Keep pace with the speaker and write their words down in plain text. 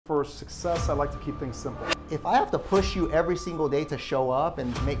for success, I like to keep things simple. If I have to push you every single day to show up and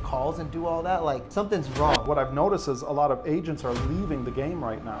make calls and do all that, like something's wrong. What I've noticed is a lot of agents are leaving the game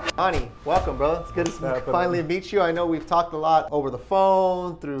right now. Awne, welcome, bro. It's good to finally meet you. I know we've talked a lot over the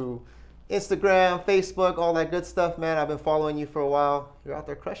phone, through Instagram, Facebook, all that good stuff, man. I've been following you for a while. You're out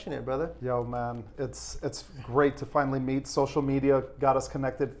there crushing it, brother. Yo, man, it's great to finally meet. Social media got us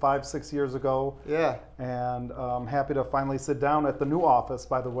connected 5-6 years ago. Yeah. And I'm happy to finally sit down at the new office,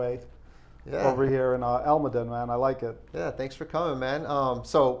 by the way, yeah, over here in Almaden, man. I like it. Yeah, thanks for coming, man.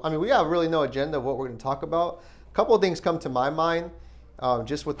 So, I mean, we have really no agenda of what we're going to talk about. A couple of things come to my mind,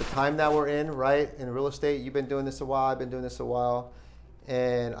 just with the time that we're in, right? In real estate, you've been doing this a while, I've been doing this a while.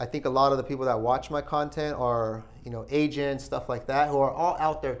 And I think a lot of the people that watch my content are, agents, stuff like that, who are all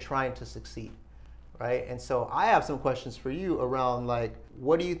out there trying to succeed, right? And so I have some questions for you around, like,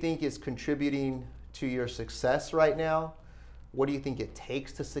 what do you think is contributing to your success right now? What do you think it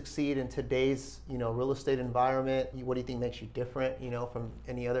takes to succeed in today's, real estate environment? What do you think makes you different, from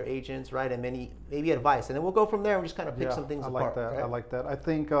any other agents, right? And maybe advice, and then we'll go from there and just kind of pick some things apart. I like that. Right? I like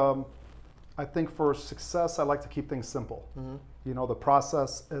that. I think for success, I like to keep things simple. Mm-hmm. The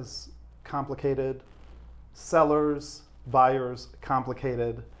process is complicated. Sellers, buyers,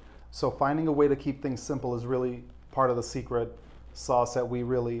 complicated. So finding a way to keep things simple is really part of the secret sauce that we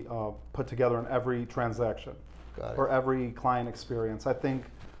really put together in every transaction or every client experience. I think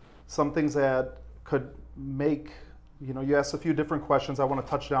some things that could make, you asked a few different questions. I want to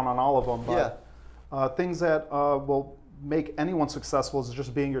touch down on all of them. But things that will make anyone successful is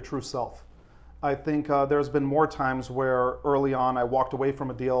just being your true self. I think there's been more times where early on I walked away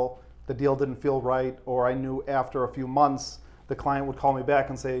from a deal, the deal didn't feel right, or I knew after a few months the client would call me back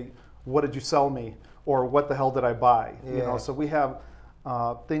and say, what did you sell me? Or what the hell did I buy? Yeah. So we have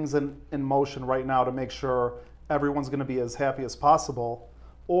things in motion right now to make sure everyone's going to be as happy as possible,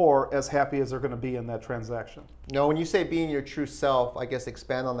 or as happy as they're going to be in that transaction. When you say being your true self, I guess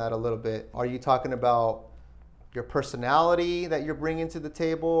expand on that a little bit. Are you talking about your personality that you're bringing to the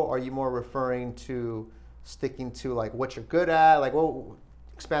table? Are you more referring to sticking to like what you're good at? Like, well,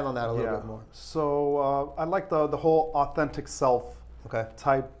 expand on that a little bit more. So I like the whole authentic self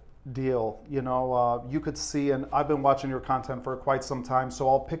type deal. You could see, and I've been watching your content for quite some time, so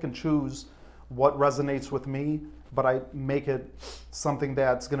I'll pick and choose what resonates with me, but I make it something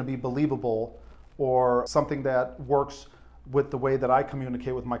that's going to be believable or something that works with the way that I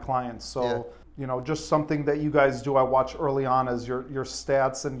communicate with my clients. So, just something that you guys do, I watch early on as your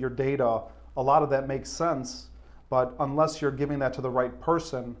stats and your data. A lot of that makes sense, but unless you're giving that to the right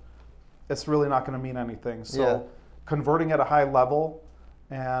person, it's really not going to mean anything. So converting at a high level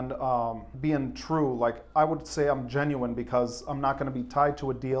and being true, like I would say I'm genuine because I'm not going to be tied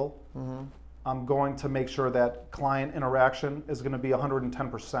to a deal. Mm-hmm. I'm going to make sure that client interaction is going to be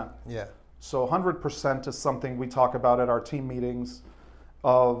 110%. Yeah. So 100% is something we talk about at our team meetings.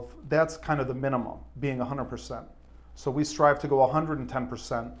 That's kind of the minimum, being 100%. So we strive to go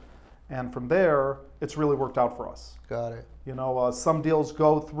 110%, and from there, it's really worked out for us. Got it. Some deals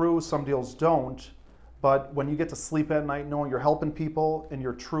go through, some deals don't, but when you get to sleep at night knowing you're helping people and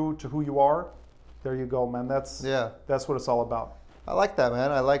you're true to who you are, there you go, man. That's what it's all about. I like that,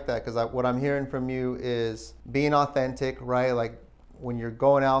 man. I like that because what I'm hearing from you is being authentic, right? Like when you're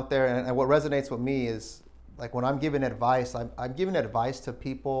going out there, and what resonates with me is like when I'm giving advice, I'm giving advice to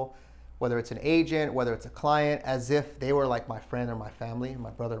people, whether it's an agent, whether it's a client, as if they were like my friend or my family, my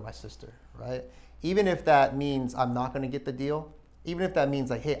brother or my sister, right? Even if that means I'm not going to get the deal, even if that means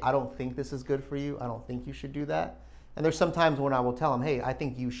like, hey, I don't think this is good for you, I don't think you should do that. And there's some times when I will tell them, hey, I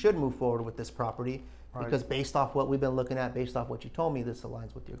think you should move forward with this property because based off what we've been looking at, based off what you told me, this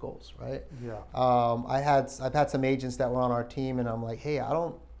aligns with your goals, right? Yeah. I've had some agents that were on our team, and I'm like, hey,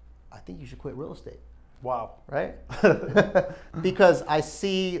 I think you should quit real estate. Wow. Right? Because I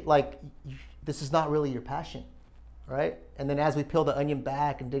see like this is not really your passion, right? And then as we peel the onion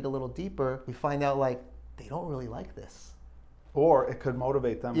back and dig a little deeper, we find out like they don't really like this. Or it could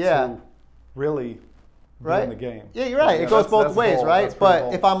motivate them to really be in the game. Yeah, you're right. It goes both ways, right?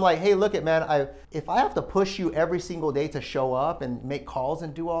 But if I'm like, hey, look it, man, if I have to push you every single day to show up and make calls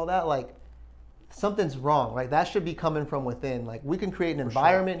and do all that, like something's wrong, right? That should be coming from within. Like we can create an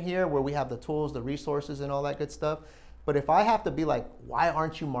environment here where we have the tools, the resources and all that good stuff. But if I have to be like, why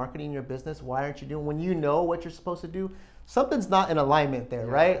aren't you marketing your business? Why aren't you doing, when you know what you're supposed to do, something's not in alignment there,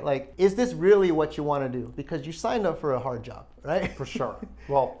 right? Like, is this really what you want to do? Because you signed up for a hard job, right? For sure.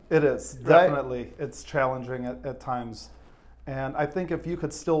 Well, it is, definitely. It's challenging at times. And I think if you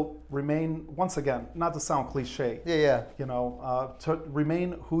could still remain, once again, not to sound cliche, to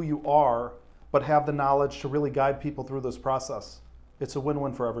remain who you are, but have the knowledge to really guide people through this process. it's a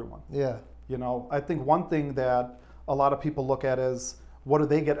win-win for everyone. Yeah. You know, I think one thing that a lot of people look at is what do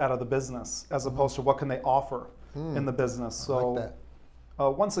they get out of the business as opposed to what can they offer in the business. So I like that.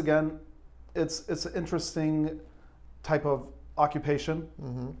 once again, it's an interesting type of occupation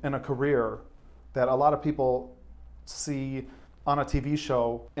and a career that a lot of people see on a TV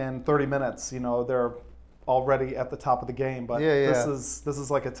show in 30 minutes. You know, they're already at the top of the game, but this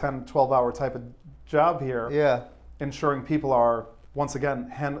is like a 10, 12-hour type of job here. Yeah. Ensuring people are, once again,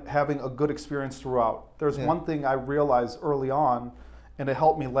 having a good experience throughout. There's one thing I realized early on, and it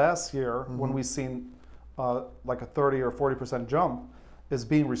helped me last year when we seen like a 30 or 40% jump, is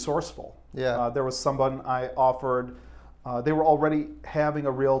being resourceful. Yeah. There was someone I offered, they were already having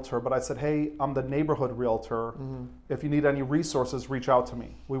a realtor, but I said, hey, I'm the neighborhood realtor. If you need any resources, reach out to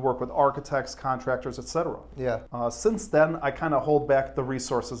me. We work with architects, contractors, etc. Yeah. Since then, I kind of hold back the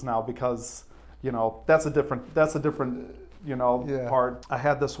resources now because, you know, that's a different you know, part. I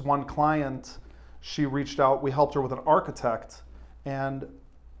had this one client, she reached out, we helped her with an architect, and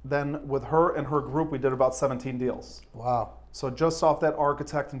then with her and her group, we did about 17 deals. Wow. So just off that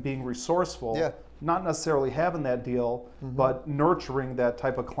architect and being resourceful, not necessarily having that deal, but nurturing that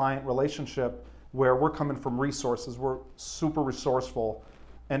type of client relationship where we're coming from resources. We're super resourceful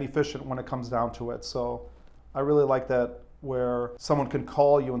and efficient when it comes down to it. So I really like that, where someone can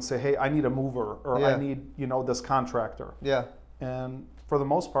call you and say, hey, I need a mover, or I need, you know, this contractor. Yeah. And for the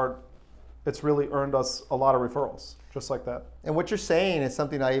most part, it's really earned us a lot of referrals, just like that. And what you're saying is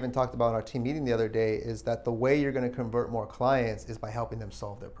something I even talked about in our team meeting the other day, is that the way you're going to convert more clients is by helping them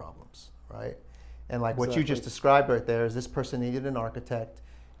solve their problems, right? And like what you just described right there is this person needed an architect,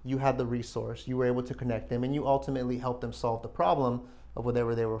 you had the resource, you were able to connect them, and you ultimately helped them solve the problem of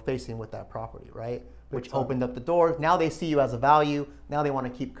whatever they were facing with that property, right? Which opened up the door. Now they see you as a value. Now they want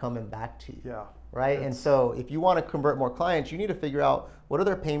to keep coming back to you. Yeah. Right? And so if you want to convert more clients, you need to figure out what are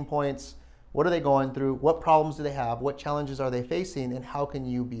their pain points, what are they going through, what problems do they have, what challenges are they facing, and how can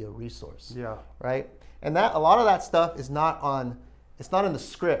you be a resource? Yeah. Right? And that a lot of that stuff is not on, it's not in the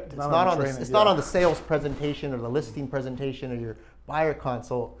script. It's not on the, it's not on the sales presentation or the listing presentation or your buyer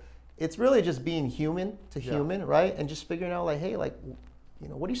consult. It's really just being human to human, right? And just figuring out like, hey, like, you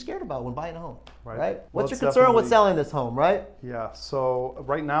know, what are you scared about when buying a home, right? What's your concern with selling this home, right? Yeah, so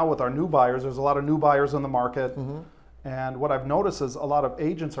right now with our new buyers, there's a lot of new buyers in the market. And what I've noticed is a lot of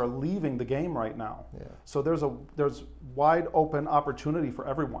agents are leaving the game right now. Yeah. So there's wide open opportunity for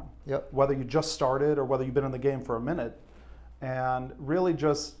everyone, whether you just started or whether you've been in the game for a minute. And really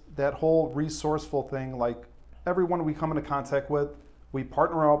just that whole resourceful thing, like everyone we come into contact with, we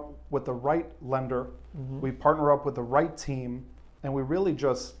partner up with the right lender, we partner up with the right team, and we really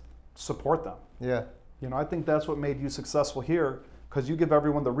just support them. Yeah. You know, I think that's what made you successful here, because you give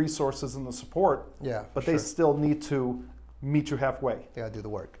everyone the resources and the support, but they still need to meet you halfway. Yeah, do the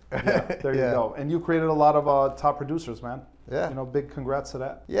work. Yeah, there you go. And you created a lot of top producers, man. Yeah. You know, big congrats to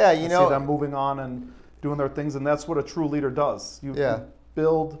that. Yeah, you know. See them moving on and doing their things, and that's what a true leader does. You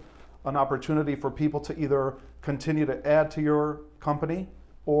build an opportunity for people to either continue to add to your company,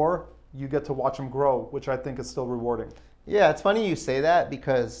 or you get to watch them grow, which I think is still rewarding. Yeah, it's funny you say that,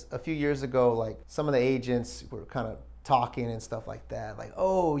 because a few years ago, like some of the agents were kind of talking and stuff like that, like,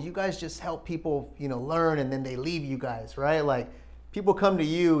 oh, you guys just help people, you know, learn, and then they leave you guys, right? Like people come to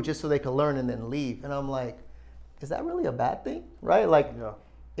you just so they can learn and then leave. And I'm like, is that really a bad thing, right? Like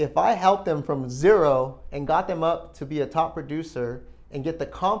if I help them from zero and got them up to be a top producer and get the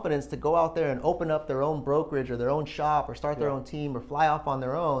confidence to go out there and open up their own brokerage or their own shop or start their own team or fly off on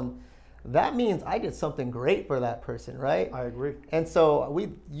their own, that means I did something great for that person, right? I agree. And so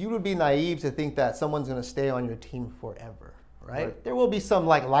you would be naive to think that someone's going to stay on your team forever, right? There will be some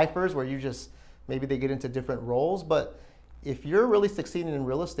like lifers where you just, maybe they get into different roles, but if you're really succeeding in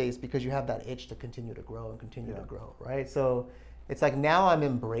real estate, it's because you have that itch to continue to grow and continue to grow, right? So it's like now I'm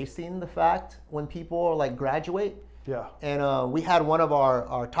embracing the fact when people like graduate. Yeah. And we had one of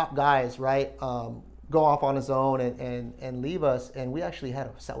our top guys, right? Go off on his own and leave us, and we actually had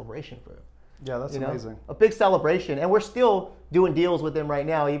a celebration for him. Yeah, that's amazing. A big celebration, and we're still doing deals with him right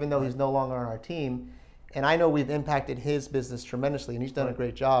now, even though he's no longer on our team. And I know we've impacted his business tremendously, and he's done a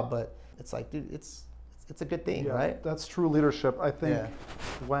great job. But it's like, dude, it's a good thing, right? That's true leadership. I think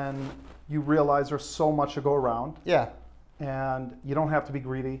when you realize there's so much to go around, and you don't have to be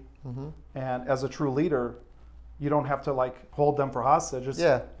greedy, and as a true leader, you don't have to like hold them for hostage.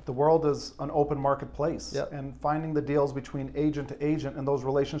 The world is an open marketplace, and finding the deals between agent to agent and those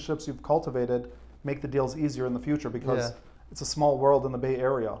relationships you've cultivated make the deals easier in the future, because it's a small world in the Bay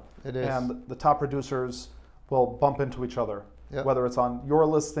Area. It is. And the top producers will bump into each other, whether it's on your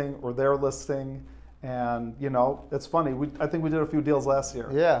listing or their listing, And you know, it's funny. I think we did a few deals last year.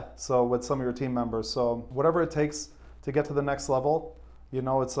 Yeah. So with some of your team members. So whatever it takes to get to the next level, you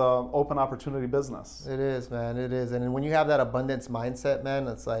know, it's a open opportunity business. It is, man. It is. And when you have that abundance mindset, man,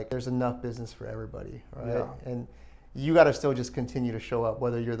 it's like there's enough business for everybody, right? Yeah. And you got to still just continue to show up,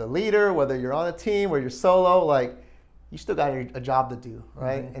 whether you're the leader, whether you're on a team or you're solo, like you still got a job to do,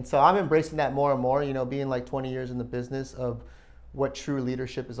 right? Mm-hmm. And so I'm embracing that more and more, you know, being like 20 years in the business of what true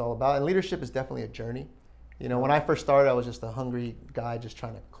leadership is all about. And leadership is definitely a journey. You know, when I first started, I was just a hungry guy just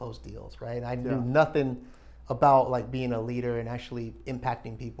trying to close deals, right? And I knew nothing about like being a leader and actually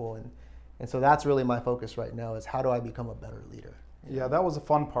impacting people. And so that's really my focus right now is how do I become a better leader? Yeah, that was a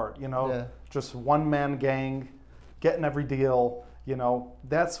fun part, you know, just one man gang, getting every deal, you know,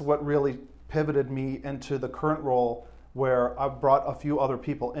 that's what really pivoted me into the current role where I've brought a few other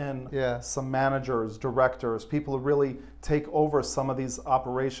people in, some managers, directors, people who really take over some of these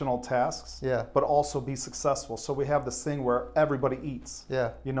operational tasks, but also be successful. So we have this thing where everybody eats.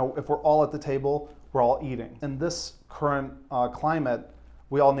 You know, if we're all at the table, we're all eating. In this current climate,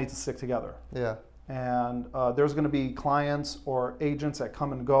 we all need to stick together. And there's going to be clients or agents that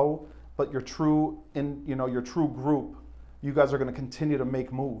come and go, but your true group, you guys are going to continue to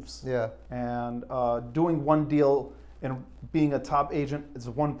make moves. And doing one deal and being a top agent is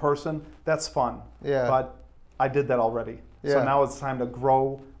one person, that's fun. But I did that already. So now it's time to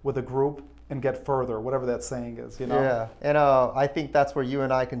grow with a group and get further, whatever that saying is, you know? And I think that's where you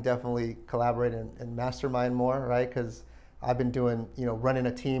and I can definitely collaborate and mastermind more, right? Because I've been doing, you know, running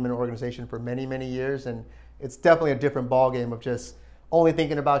a team and organization for many, many years. And it's definitely a different ballgame of just only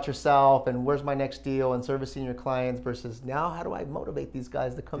thinking about yourself and where's my next deal and servicing your clients versus now how do I motivate these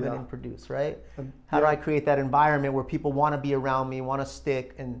guys to come in and produce, right? How do I create that environment where people want to be around me, want to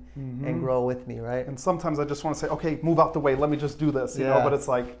stick and grow with me, right? And sometimes I just want to say, okay, move out the way, let me just do this, you know, but it's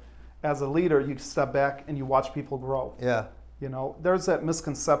like, as a leader, you step back and you watch people grow. You know, there's that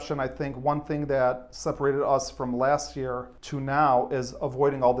misconception. I think one thing that separated us from last year to now is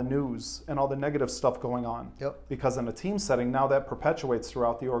avoiding all the news and all the negative stuff going on. Because in a team setting, now that perpetuates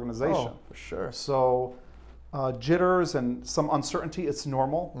throughout the organization. Oh, for sure. So jitters and some uncertainty, it's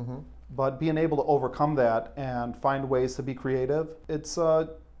normal. But being able to overcome that and find ways to be creative, it's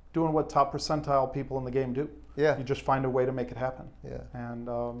doing what top percentile people in the game do. You just find a way to make it happen. And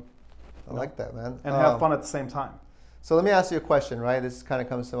I like that, man. And have fun at the same time. So let me ask you a question, right? This kind of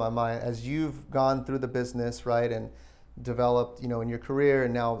comes to my mind. As you've gone through the business, right, and developed, you know, in your career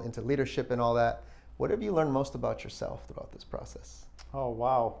and now into leadership and all that, what have you learned most about yourself throughout this process? Oh,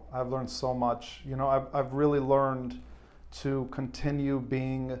 wow. I've learned so much. You know, I've really learned to continue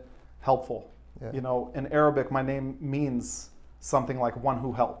being helpful. You know, in Arabic, my name means something like one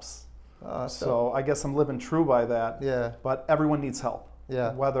who helps. So I guess I'm living true by that. But everyone needs help.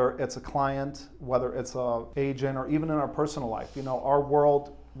 Whether it's a client, whether it's an agent, or even in our personal life. You know, our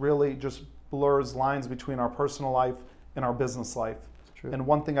world really just blurs lines between our personal life and our business life. And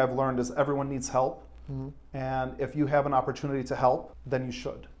one thing I've learned is everyone needs help. And if you have an opportunity to help, then you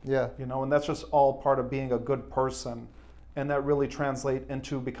should. You know, and that's just all part of being a good person. And that really translates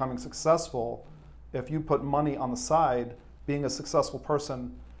into becoming successful. If you put money on the side, being a successful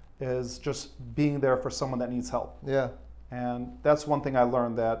person is just being there for someone that needs help. And that's one thing I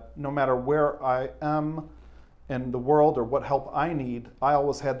learned, that no matter where I am in the world or what help I need, I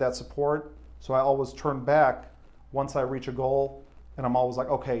always had that support. So I always turn back once I reach a goal, and I'm always like,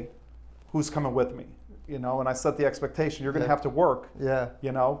 okay, who's coming with me? You know, and I set the expectation, you're going to have to work.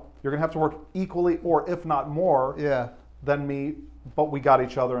 You know, you're going to have to work equally, or if not more, than me, but we got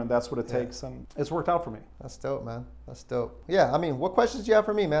each other, and that's what it takes, and it's worked out for me. That's dope, man. That's dope. I mean, what questions do you have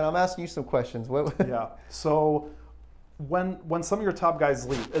for me, man? I'm asking you some questions. So when some of your top guys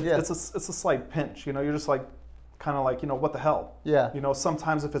leave, it's a slight pinch. You know, you're just like, kind of like, you know, what the hell? You know,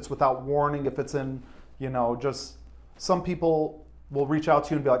 sometimes if it's without warning, if it's in, you know, just some people will reach out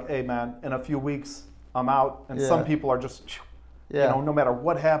to you and be like, hey, man, in a few weeks, I'm out. And some people are just, you know, no matter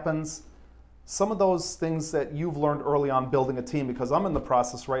what happens. Some of those things that you've learned early on building a team, because I'm in the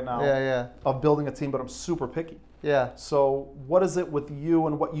process right now of building a team, but I'm super picky. So what is it with you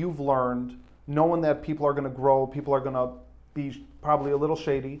and what you've learned, knowing that people are going to grow, people are going to be probably a little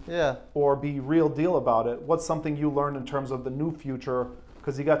shady, or be real deal about it? What's something you learned in terms of the new future?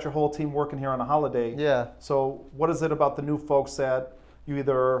 Because you got your whole team working here on a holiday. So what is it about the new folks that you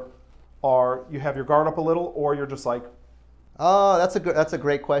either you have your guard up a little, or you're just like, oh, that's a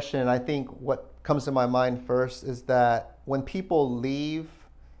great question. And I think what comes to my mind first is that when people leave,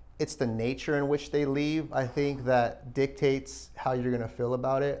 it's the nature in which they leave, I think, that dictates how you're going to feel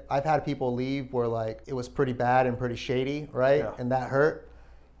about it. I've had people leave where like it was pretty bad and pretty shady, right? And that hurt.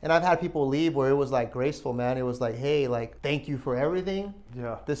 And I've had people leave where it was like graceful, man. It was like, hey, like, thank you for everything.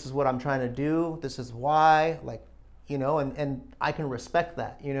 Yeah. This is what I'm trying to do. This is why, like, you know, and I can respect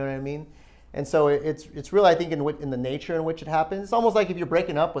that. You know what I mean? And so it's really, I think, in the nature in which it happens. It's almost like if you're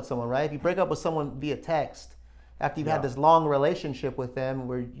breaking up with someone, right? If you break up with someone via text, after you've had this long relationship with them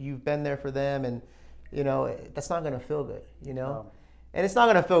where you've been there for them, and, you know, that's not going to feel good, you know? No. And it's not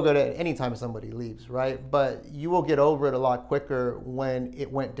going to feel good at any time somebody leaves, right? But you will get over it a lot quicker when it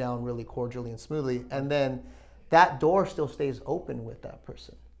went down really cordially and smoothly. And then that door still stays open with that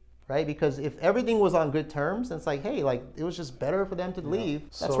person, right? Because if everything was on good terms, it's like, hey, like, it was just better for them to leave.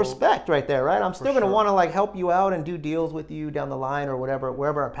 That's respect right there, right? I'm still going to want to, like, help you out and do deals with you down the line or whatever,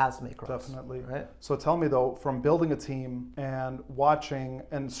 wherever our paths may cross. Definitely. Right? So tell me, though, from building a team and watching,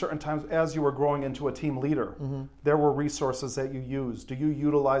 and certain times as you were growing into a team leader, there were resources that you used. Do you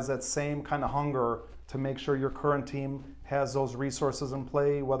utilize that same kind of hunger to make sure your current team has those resources in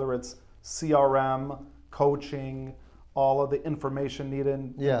play, whether it's CRM, coaching, all of the information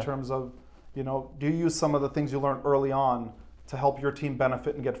needed in terms of, you know, do you use some of the things you learned early on to help your team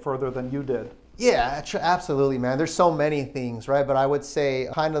benefit and get further than you did? Yeah, absolutely, man. There's so many things, right? But I would say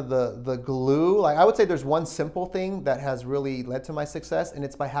kind of the glue, like I would say there's one simple thing that has really led to my success, and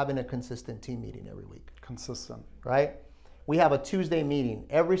it's by having a consistent team meeting every week. Consistent. Right? We have a Tuesday meeting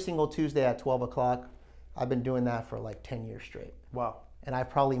every single Tuesday at 12 o'clock. I've been doing that for like 10 years straight. Wow. And I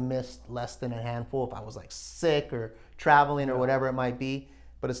probably missed less than a handful if I was like sick or traveling or whatever it might be.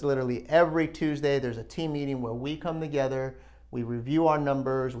 But it's literally every Tuesday there's a team meeting where we come together, we review our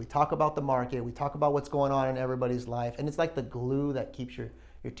numbers, we talk about the market, we talk about what's going on in everybody's life. And it's like the glue that keeps your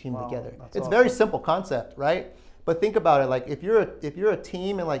team together. It's awesome. Very simple concept, right? But think about it, like if you're a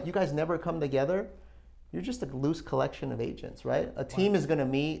team and like you guys never come together, you're just a loose collection of agents, right? A team is gonna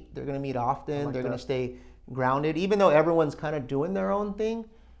meet, they're gonna meet often, they're gonna stay grounded, even though everyone's kind of doing their own thing,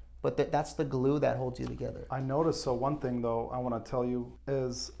 but that's the glue that holds you together. I noticed, so one thing though I want to tell you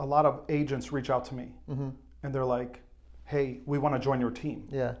is a lot of agents reach out to me and they're like, hey, we want to join your team.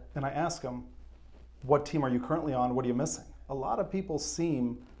 Yeah. And I ask them, what team are you currently on? What are you missing? A lot of people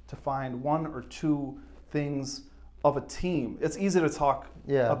seem to find one or two things of a team. It's easy to talk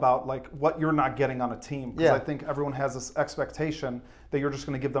about like what you're not getting on a team, because I think everyone has this expectation that you're just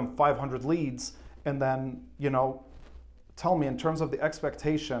going to give them 500 leads. And then, you know, tell me, in terms of the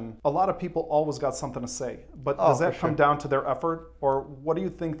expectation, a lot of people always got something to say, but does that come down to their effort? Or what do you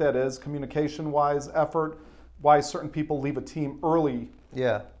think that is, communication-wise, effort, why certain people leave a team early?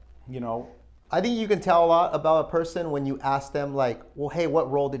 Yeah. You know? I think you can tell a lot about a person when you ask them like, well, hey,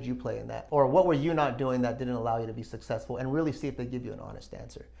 what role did you play in that? Or what were you not doing that didn't allow you to be successful? And really see if they give you an honest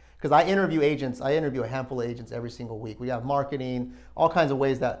answer. Because I interview a handful of agents every single week. We have marketing, all kinds of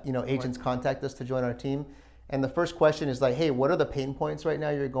ways that, you know, agents contact us to join our team. And the first question is like, hey, what are the pain points right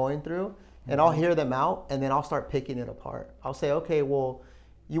now you're going through? And I'll hear them out, and then I'll start picking it apart. I'll say, okay, well,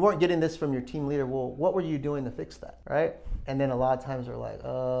 you weren't getting this from your team leader. Well, what were you doing to fix that, right? And then a lot of times they're like,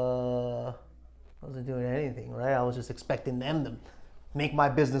 I wasn't doing anything, right? I was just expecting them to make my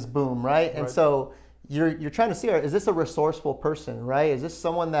business boom, right? And so you're trying to see, is this a resourceful person, right? Is this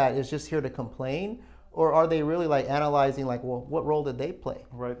someone that is just here to complain? Or are they really like analyzing like, well, what role did they play?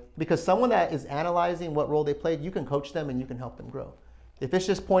 Right. Because someone that is analyzing what role they played, you can coach them and you can help them grow. If it's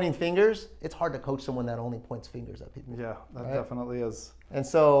just pointing fingers, it's hard to coach someone that only points fingers at people. Yeah, that definitely is. And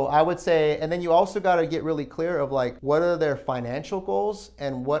so I would say, and then you also got to get really clear of like, what are their financial goals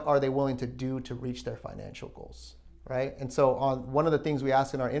and what are they willing to do to reach their financial goals, right? And so one of the things we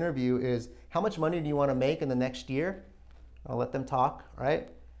ask in our interview is, how much money do you want to make in the next year? I'll let them talk, right?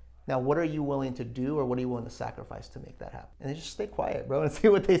 Now, what are you willing to do, or what are you willing to sacrifice to make that happen? And they just stay quiet, bro, and see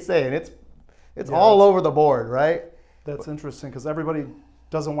what they say. And it's all over the board, right? That's interesting, because everybody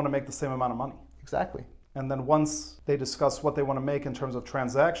doesn't want to make the same amount of money. Exactly. And then once they discuss what they want to make in terms of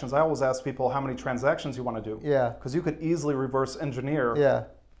transactions, I always ask people how many transactions you want to do. Yeah. Because you could easily reverse engineer. Yeah.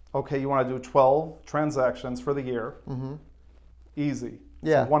 Okay, you want to do 12 transactions for the year. Easy.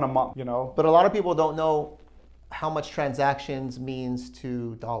 Yeah. So one a month, you know? But a lot of people don't know how much transactions means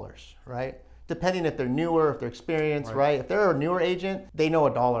to dollars, right? Depending if they're newer, if they're experienced, right? If they're a newer agent, they know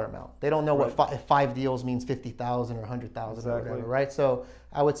a dollar amount. They don't know what if 5 deals means 50,000 or 100,000 or whatever, right? So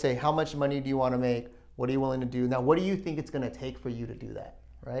I would say, how much money do you want to make? What are you willing to do? Now, what do you think it's going to take for you to do that,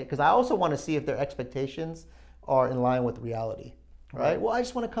 right? Because I also want to see if their expectations are in line with reality, right? Well, I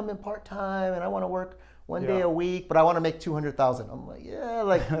just want to come in part-time and I want to work one day a week, but I want to make 200,000. I'm like, yeah,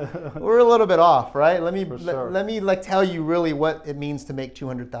 like we're a little bit off, right? Let me like tell you really what it means to make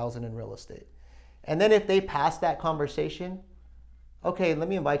 200,000 in real estate. And then if they pass that conversation, okay, let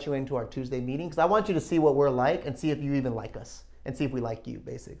me invite you into our Tuesday meeting, because I want you to see what we're like and see if you even like us. and see if we like you,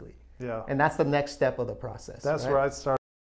 basically. Yeah. And that's the next step of the process. That's right? where I started.